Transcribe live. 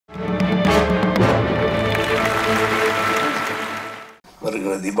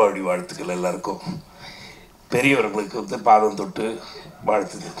வருகிற தீபாவளி வாழ்த்துக்கள் எல்லாருக்கும். பெரியவர்களுக்கு வந்து பாதம் தொட்டு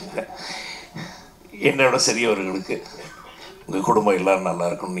வாழ்த்துக்கிங்க. என்னோட சிறியவர்களுக்கு உங்கள் குடும்பம் எல்லோரும் நல்லா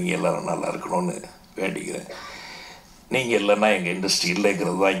இருக்கணும், நீங்கள் எல்லோரும் நல்லா இருக்கணும்னு வேண்டிக்கிறேன். நீங்கள் இல்லைன்னா எங்கள் இண்டஸ்ட்ரி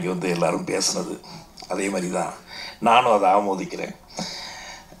இல்லைங்கிறது தான் இங்கே வந்து எல்லோரும் பேசுனது. அதே மாதிரி தான் நானும் அதை ஆமோதிக்கிறேன்.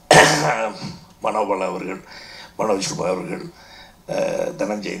 மனோபல அவர்கள், மனோஜ்குமார் அவர்கள்,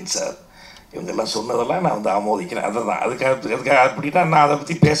 தனஞ்சயன் சார், இவங்கெல்லாம் சொன்னதெல்லாம் நான் வந்து ஆமோதிக்கிறேன். அதை தான் அதுக்காக அப்படின்னா நான் அதை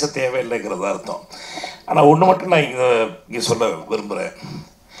பற்றி பேச தேவையில்லைங்கிறது அர்த்தம். ஆனால் ஒன்று மட்டும் நான் இங்கே சொல்ல விரும்புகிறேன்.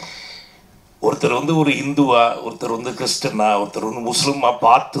 ஒருத்தர் வந்து ஒரு இந்துவா, ஒருத்தர் வந்து கிறிஸ்டனா, ஒருத்தர் வந்து முஸ்லீமாக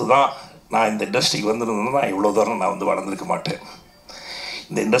பார்த்து தான் நான் இந்த இண்டஸ்ட்ரிக்கு வந்திருந்தேன்னா இவ்வளோ தூரம் நான் வந்து வளர்ந்துருக்க மாட்டேன்.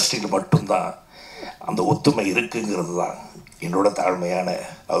 இந்த இண்டஸ்ட்ரியில் மட்டும்தான் அந்த ஒத்துமை இருக்குங்கிறது தான் என்னோட தாழ்மையான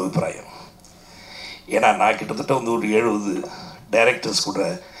அபிப்பிராயம். ஏன்னா நான் கிட்டத்தட்ட வந்து ஒரு 70 டைரக்டர்ஸ் கூட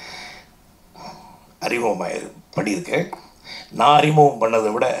அறிமுகமாக பண்ணியிருக்கேன். நான் அறிமுகம் பண்ணதை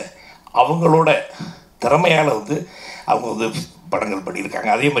விட அவங்களோட திறமையால் வந்து அவங்க வந்து படங்கள் பண்ணியிருக்காங்க.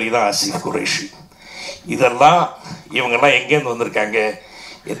 அதே மாதிரி தான் ஆசிஃப் குரேஷி. இதெல்லாம் இவங்கெல்லாம் எங்கேருந்து வந்திருக்காங்க,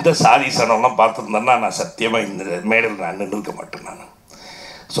 எந்த சாதி சனம்லாம் பார்த்துருந்தேன்னா நான் சத்தியமாக இந்த மேடையில் நான் நின்று இருக்க மாட்டேன் நான்.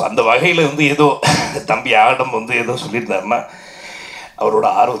 ஸோ அந்த வகையில் வந்து ஏதோ தம்பி ஆடம் வந்து ஏதோ சொல்லியிருந்தாருன்னா அவரோட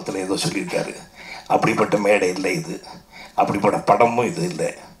ஆர்வத்தில் ஏதோ சொல்லியிருக்காரு. அப்படிப்பட்ட மேடை இல்லை இது, அப்படிப்பட்ட படமும் இது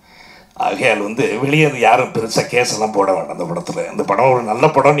இல்லை. ஆகையால் வந்து வெளியே அது யாரும் பெருசாக கேஸெல்லாம் போட வேண்டாம். அந்த படத்தில், அந்த படம் ஒரு நல்ல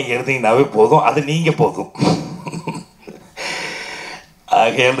படம் நீங்கள் எழுதிங்கனாவே போதும், அது நீங்கள் போதும்.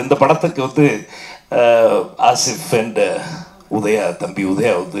 ஆகையால் இந்த படத்துக்கு வந்து ஆசிஃப் அண்ட் உதயா, தம்பி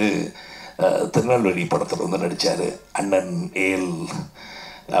உதயா வந்து திருநெல்வேலி படத்தில் வந்து நடித்தார். அண்ணன் ஏல்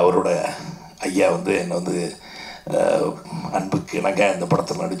அவரோட ஐயா வந்து என்னை வந்து அன்புக்கு எனக்கு இந்த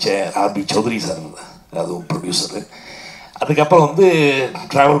படத்தில் நடித்தேன். ஆர்பி சௌத்ரி சார் அதுவும் ப்ரொடியூசரு. அதுக்கப்புறம் வந்து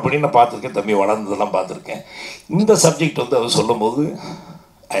ட்ராவல் பண்ணி நான் பார்த்துருக்கேன், தம்பி வளர்ந்ததெல்லாம் பார்த்துருக்கேன். இந்த சப்ஜெக்ட் வந்து அவர் சொல்லும்போது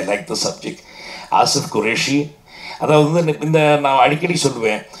I like the subject. Asif Qureshi, அதாவது வந்து இந்த நான் அடிக்கடி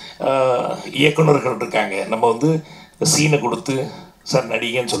சொல்லுவேன், இயக்குநர்கள் இருக்காங்க, நம்ம வந்து சீனை கொடுத்து சார்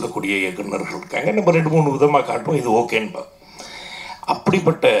நடிகன்னு சொல்லக்கூடிய இயக்குநர்கள் இருக்காங்க, நம்ம 2-3 விதமாக காட்டுவோம், இது ஓகேன்னு.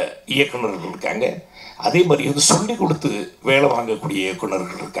 அப்படிப்பட்ட இயக்குநர்கள் இருக்காங்க. அதே மாதிரி வந்து சொல்லி கொடுத்து வேலை வாங்கக்கூடிய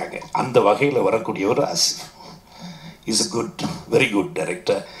இயக்குநர்கள் இருக்காங்க. அந்த வகையில் வரக்கூடியவர் Asif. Is a good, very good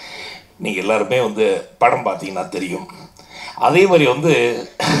director. நீங்கள் எல்லாருமே வந்து படம் பார்த்தீங்கன்னா தெரியும். அதே மாதிரி வந்து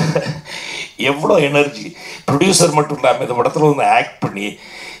எவ்வளோ எனர்ஜி, ப்ரொடியூசர் மட்டும் இல்லாமல் இந்த படத்தில் வந்து ஆக்ட் பண்ணி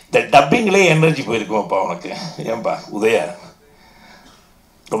இந்த டப்பிங்லேயே எனர்ஜி போயிருக்குமாப்பா உனக்கு. ஏன்பா உதயா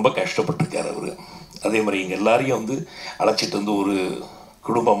ரொம்ப கஷ்டப்பட்டுருக்கார் அவர். அதே மாதிரி இங்கே எல்லாரையும் வந்து அழைச்சிட்டு வந்து ஒரு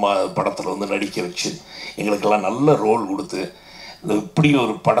குடும்பமாக படத்தில் வந்து நடிக்க வச்சு எங்களுக்கெல்லாம் நல்ல ரோல் கொடுத்து இந்த இப்படி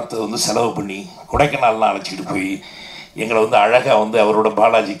ஒரு படத்தை வந்து செலவு பண்ணி கொடைக்கானல்லாம் அழைச்சிட்டு போய் எங்களை வந்து அழகாக வந்து அவரோட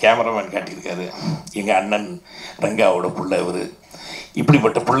பாலாஜி கேமராமேன் காட்டியிருக்காரு. எங்கள் அண்ணன் ரங்காவோட பிள்ளை அவர்.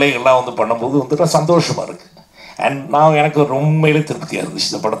 இப்படிப்பட்ட பிள்ளைகள்லாம் வந்து பண்ணும்போது வந்து சந்தோஷமாக இருக்குது. அண்ட் நான் எனக்கு ஒரு உண்மையிலே திருப்தியாக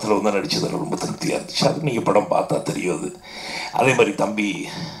இருந்துச்சு. இந்த படத்தில் வந்து நடித்ததில் ரொம்ப திருப்தியாக இருந்துச்சு. அது நீங்கள் படம் பார்த்தா தெரியும் அது. அதே மாதிரி தம்பி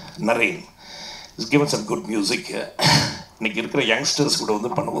Naren is given some good music. இன்றைக்கி இருக்கிற யங்ஸ்டர்ஸ் கூட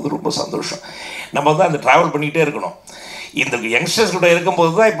வந்து பண்ணும்போது ரொம்ப சந்தோஷம். நம்ம வந்து அந்த ட்ராவல் பண்ணிகிட்டே இருக்கணும். இந்த யங்ஸ்டர்ஸ் கூட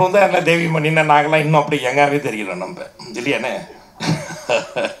இருக்கும்போது தான் இப்போ வந்து எல்லாம் தேவி மணின்னா நாங்களாம் இன்னும் அப்படியே யங்காகவே தெரியல நம்ம, இல்லையானே?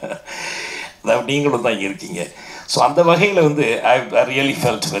 அதாவது நீங்களும் தான் இங்கே இருக்கீங்க. ஸோ அந்த வகையில் வந்து I really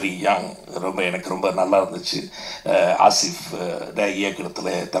felt very young. எனக்கு ரொம்ப நல்லா இருந்துச்சு. ஆசிஃப்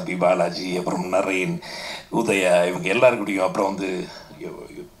இயக்கத்தில் தம்பி பாலாஜி, அப்புறம் நரேன், உதயா, இவங்க எல்லாருக்கூடையும், அப்புறம் வந்து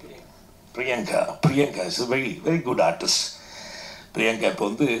Priyanka is very very good artist. Priyanka இப்போ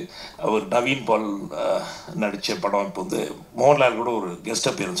வந்து அவர் நவீன் பால் நடித்த படம் இப்போ வந்து மோகன்லால் கூட ஒரு கெஸ்ட்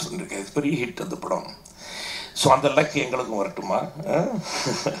அப்பியரன்ஸ் பண்ணியிருக்காரு. இட்ஸ் பெரிய ஹிட் அந்த படம். ஸோ அந்த லக் எங்களுக்கும் வரட்டுமா?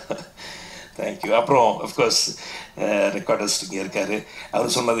 தேங்க்யூ. அப்புறம் அஃப்கோர்ஸ் ரெக்கார்டிஸ்ட் இங்கே இருக்கார்.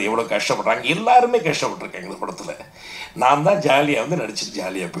 அவர் சொன்னது எவ்வளோ கஷ்டப்படுறாங்க, எல்லாருமே கஷ்டப்பட்டுருக்காங்க இந்த படத்தில். நான் தான் ஜாலியாக வந்து நடிச்சுட்டு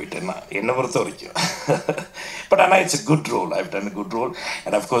ஜாலியாக போயிட்டேன்னா என்னை பொறுத்த வரைக்கும். பட் ஆனால் it's a good role. I've done a good role.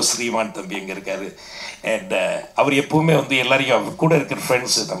 And of course ஸ்ரீமான் தம்பி இங்கே இருக்கார். அண்ட் அவர் எப்போவுமே வந்து எல்லாரையும் அவர் கூட இருக்கிற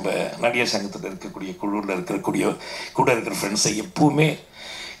ஃப்ரெண்ட்ஸு, நம்ம நடிகர் சங்கத்தில் இருக்கக்கூடிய குழுவில் கூட இருக்கிற ஃப்ரெண்ட்ஸை எப்போவுமே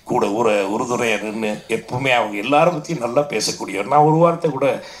கூட உறுதுணையாக நின்று எப்போவுமே அவங்க எல்லாரை பற்றியும் நல்லா பேசக்கூடியவர். நான் ஒரு வார்த்தை கூட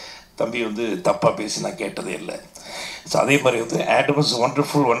தம்பி வந்து தப்பாக பேசி நான் கேட்டதே இல்லை. ஸோ அதே மாதிரி வந்து ஆடம் இஸ்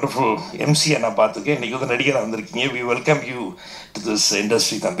ஒண்டர்ஃபுல் எம்சியை நான் பார்த்துருக்கேன். இன்றைக்கி வந்து நடிகராக வந்திருக்கீங்க. We welcome you to this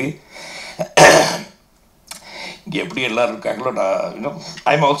industry தம்பி. இங்கே எப்படி எல்லோரும் இருக்காங்களோ நான் இன்னும்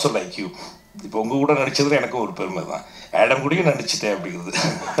I am also like you. இப்போ உங்கள் கூட நடித்ததில் எனக்கும் ஒரு பெருமை தான். ஆடம் கூடயும் நடிச்சிட்டேன் அப்படிங்கிறது.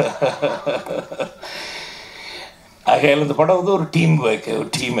 ஆகையால் இந்த படம் வந்து ஒரு டீம் ஒர்க்கு,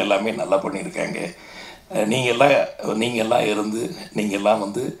 ஒரு டீம் எல்லாமே நல்லா பண்ணியிருக்காங்க. நீங்கள்லாம் இருந்து நீங்கள்லாம்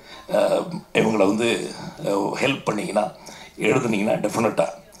வந்து இவங்களை வந்து ஹெல்ப் பண்ணிங்கன்னா எழுதுனீங்கன்னா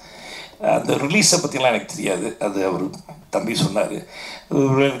டெஃபினட்டாக அந்த ரிலீஸை பற்றிலாம் எனக்கு தெரியாது. அது அவர் தம்பி சொன்னார்.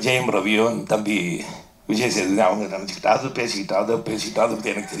 ஜெயம் ரவியோ தம்பி விஜய் சேதுபதி அவங்க நினச்சிக்கிட்டா அதை பேசிக்கிட்டா அதை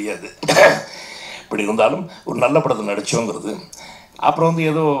பற்றி எனக்கு தெரியாது. இப்படி இருந்தாலும் ஒரு நல்ல படத்தை நடித்தோங்கிறது. அப்புறம் வந்து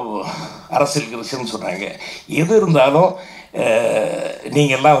ஏதோ அரசியல் கிருஷ்ணன்னு சொன்னாங்க. எது இருந்தாலும்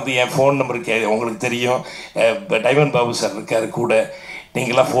நீங்கள்லாம் வந்து என் ஃபோன் நம்பருக்கு உங்களுக்கு தெரியும். டைமண்ட் பாபு சார் இருக்கார் கூட.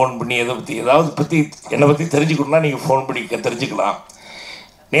 நீங்கள்லாம் ஃபோன் பண்ணி என்னை பற்றி தெரிஞ்சுக்கணுன்னா நீங்கள் ஃபோன் பண்ணி தெரிஞ்சுக்கலாம்.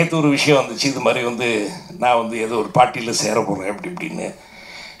 நேற்று ஒரு விஷயம் வந்துச்சு, இது மாதிரி வந்து நான் வந்து ஏதோ ஒரு பார்ட்டியில் சேர போகிறேன் இப்படின்னு.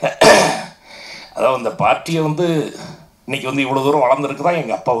 அதாவது அந்த பார்ட்டியை வந்து இன்றைக்கி வந்து இவ்வளோ தூரம் வளர்ந்துருக்கு தான்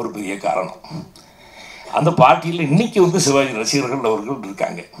எங்கள் அப்பா ஒரு பெரிய காரணம். அந்த பார்ட்டியில் இன்றைக்கி வந்து சிவாஜி ரசிகர்கள் அவர்கள்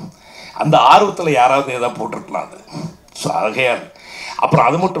இருக்காங்க. அந்த ஆர்வத்தில் யாராவது எதாவது போட்டிருக்கலாம் அது. ஸோ ஆகையால் அப்புறம்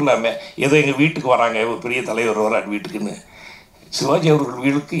அது மட்டும் இல்லாமல் ஏதோ எங்கள் வீட்டுக்கு வராங்க, ஒரு பெரிய தலைவர் வரார் வீட்டுக்குன்னு. சிவாஜி அவர்கள்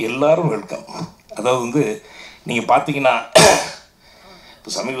வீட்டுக்கு எல்லாரும் வெல்கம். அதாவது வந்து நீங்கள் பார்த்தீங்கன்னா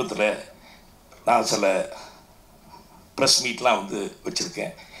இப்போ சமீபத்தில் நான் சில ப்ரெஸ் மீட்லாம் வந்து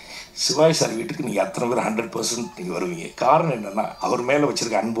வச்சுருக்கேன். சிவாஜி சார் வீட்டுக்கு நீங்கள் அத்தனை பேர் 100% நீங்கள் வருவீங்க. காரணம் என்னென்னா அவர் மேலே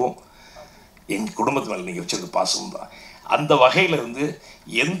வச்சுருக்க அன்பும் எங்கள் குடும்பத்து மேலே நீங்கள் வச்சுருக்க பாசமும் தான். அந்த வகையில் வந்து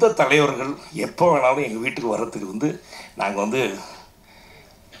எந்த தலைவர்கள் எப்போ வேணாலும் எங்கள் வீட்டுக்கு வர்றதுக்கு வந்து நாங்கள் வந்து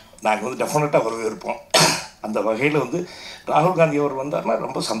டெஃபினட்டாக வரவேற்போம். அந்த வகையில் வந்து ராகுல் காந்தி அவர் வந்தார்னா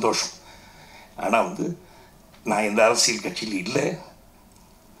ரொம்ப சந்தோஷம். ஆனால் வந்து நான் எந்த அரசியல் கட்சியில் இல்லை,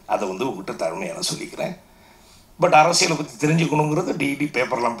 அதை வந்து உங்கள்கிட்ட தாழ்மையான சொல்லிக்கிறேன். பட் அரசியலை பற்றி தெரிஞ்சுக்கணுங்கிறது டெய்லி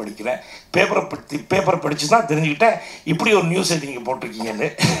பேப்பர்லாம் படிக்கிறேன். பேப்பரை படித்து தான் தெரிஞ்சுக்கிட்டேன் இப்படி ஒரு நியூஸை நீங்கள் போட்டிருக்கீங்கன்னு.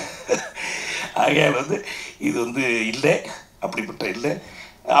 ஆகையால் வந்து இது வந்து இல்லை, அப்படிப்பட்ட இல்லை.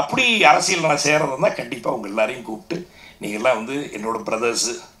 அப்படி அரசியல் நான் சேரதான் தான் கண்டிப்பாக உங்கள் எல்லாரையும் கூப்பிட்டு நீங்கள்லாம் வந்து என்னோடய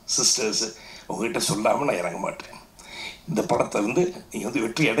பிரதர்ஸு சிஸ்டர்ஸு உங்கள்கிட்ட சொல்லாமல் நான் இறங்க மாட்டேன். இந்த படத்தை வந்து நீங்கள் வந்து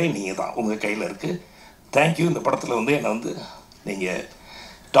வெற்றி அடைய நீங்கள் தான் உங்கள் கையில் இருக்குது. தேங்க்யூ. இந்த படத்தில் வந்து என்னை வந்து நீங்கள்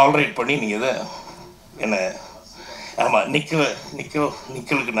டாலரேட் பண்ணி நீங்கள் இதை என்னை ஆமாம்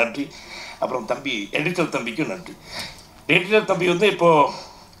நிக்கலுக்கு நன்றி. அப்புறம் தம்பி எடிட்டர் தம்பிக்கும் நன்றி. எடிட்டர் தம்பி வந்து இப்போது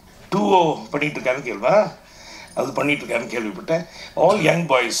 2O பண்ணிகிட்ருக்காருன்னு பண்ணிகிட்ருக்காருன்னு கேள்விப்பட்டேன். ஆல் யங்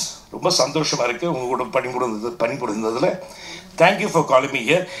பாய்ஸ் ரொம்ப சந்தோஷமாக இருக்குது உங்கள் கூட பணிபுரிந்ததில். Thank you for calling me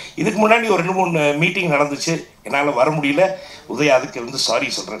here. இதுக்கு முன்னாடி ஒரு 2-3 மீட்டிங் நடந்துச்சு, என்னால் வர முடியல. உதயா அதுக்கு வந்து சாரி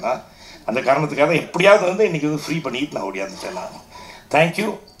சொல்கிறேன். நான் அந்த காரணத்துக்காக எப்படியாவது வந்து இன்றைக்கி வந்து ஃப்ரீ பண்ணிட்டு நான் ஓடியாந்துட்டேன். நான் தேங்க்யூ.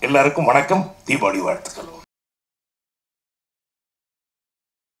 எல்லாருக்கும் வணக்கம். தீபாவளி வாழ்த்துக்கள்.